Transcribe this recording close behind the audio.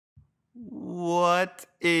What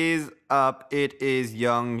is up? It is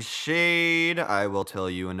Young Shade. I will tell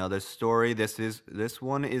you another story. This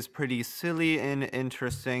one is pretty silly and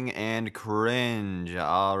interesting and cringe.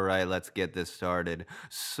 All right, let's get this started.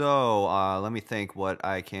 So, let me think what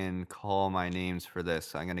I can call my names for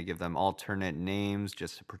this. I'm gonna give them alternate names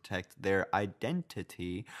just to protect their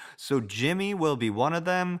identity. So Jimmy will be one of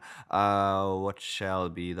them. What shall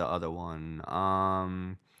be the other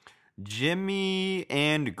one? Jimmy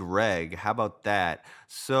and Greg. How about that?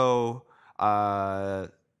 So, uh,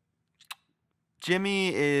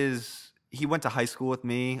 Jimmy he went to high school with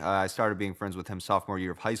me. I started being friends with him sophomore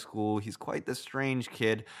year of high school. He's quite the strange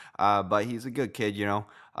kid, but he's a good kid, you know.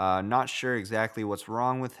 Not sure exactly what's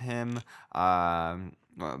wrong with him.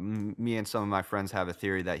 Me and some of my friends have a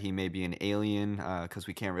theory that he may be an alien because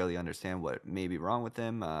we can't really understand what may be wrong with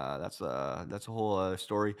him. That's a whole other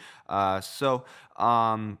story. So.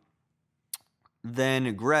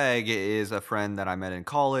 Then Greg is a friend that I met in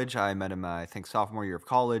college. I met him, I think, sophomore year of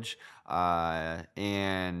college, um,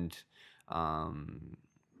 and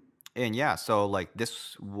yeah. So like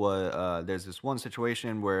this was there's this one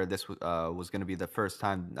situation where this was going to be the first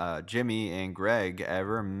time Jimmy and Greg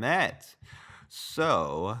ever met.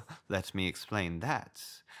 So let me explain that.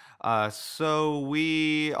 So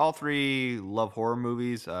we all three love horror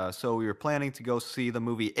movies. So we were planning to go see the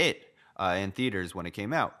movie It in theaters when it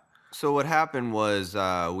came out. So what happened was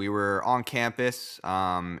we were on campus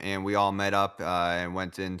and we all met up and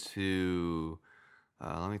went into.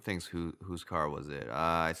 Let me think. Whose car was it?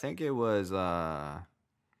 I think it was. Yeah,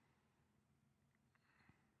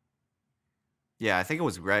 I think it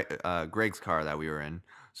was Greg's car that we were in.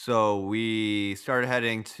 So we started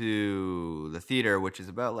heading to the theater, which is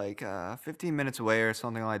about like 15 minutes away or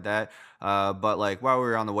something like that. But like while we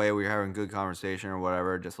were on the way, we were having good conversation or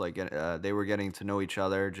whatever. Just like they were getting to know each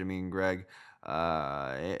other, Jimmy and Greg.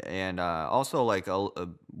 And also like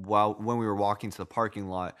while when we were walking to the parking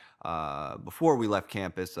lot before we left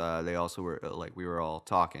campus, they also were like we were all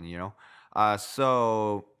talking, you know.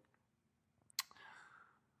 So.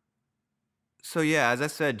 So yeah, as I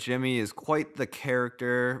said, Jimmy is quite the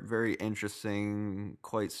character, very interesting,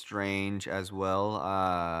 quite strange as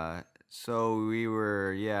well. So we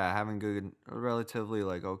were, yeah, having good, relatively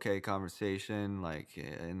like okay conversation, like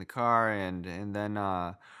in the car, and then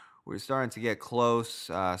we were starting to get close.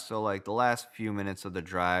 So like the last few minutes of the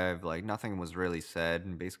drive, like nothing was really said,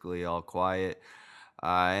 and basically all quiet.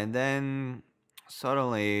 And then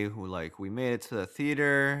suddenly, we made it to the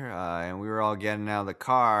theater, and we were all getting out of the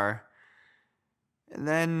car. And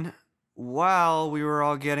then, while we were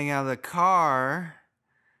all getting out of the car,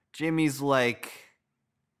 Jimmy's like,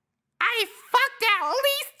 I fucked at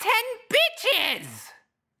least 10 bitches!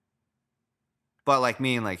 But like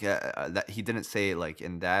me and like that he didn't say it like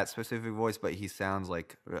in that specific voice, but he sounds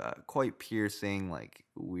like quite piercing, like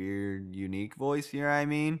weird, unique voice. You know what I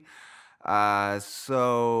mean?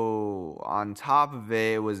 So on top of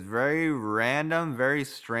it, it was very random, very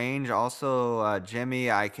strange. Also,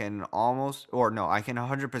 Jimmy, I can almost, or no, I can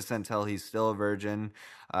 100% tell he's still a virgin.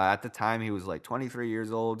 At the time, he was like 23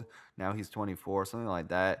 years old. Now he's 24, something like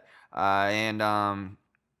that. And I'm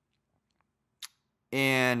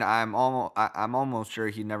almost sure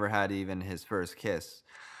he never had even his first kiss.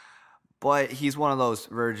 But he's one of those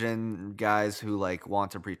virgin guys who like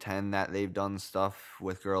want to pretend that they've done stuff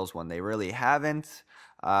with girls when they really haven't.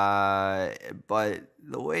 But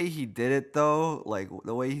the way he did it though, like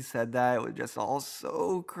the way he said that, it was just all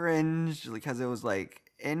so cringe because it was like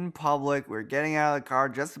in public. We're getting out of the car,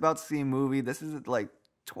 just about to see a movie. This is like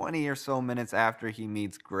 20 or so minutes after he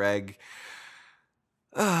meets Greg.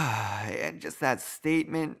 And just that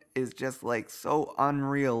statement is just like so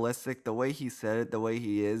unrealistic. The way he said it, the way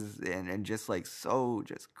he is, and just like so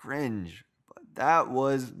just cringe. But that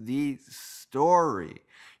was the story.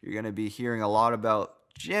 You're going to be hearing a lot about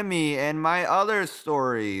Jimmy and my other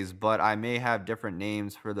stories, but I may have different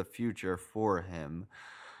names for the future for him.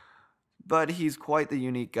 But he's quite the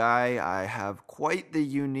unique guy. I have quite the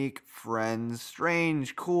unique friends.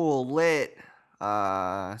 Strange, cool, lit,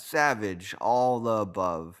 savage, all the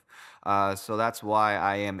above. So that's why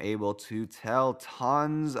I am able to tell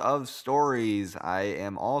tons of stories. I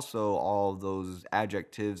am also all those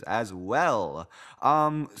adjectives as well.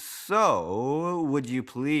 So would you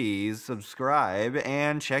please subscribe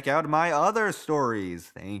and check out my other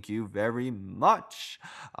stories? Thank you very much.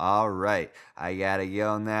 All right, I gotta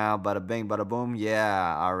go now. Bada bing, bada boom.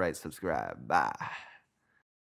 Yeah, all right, subscribe. Bye.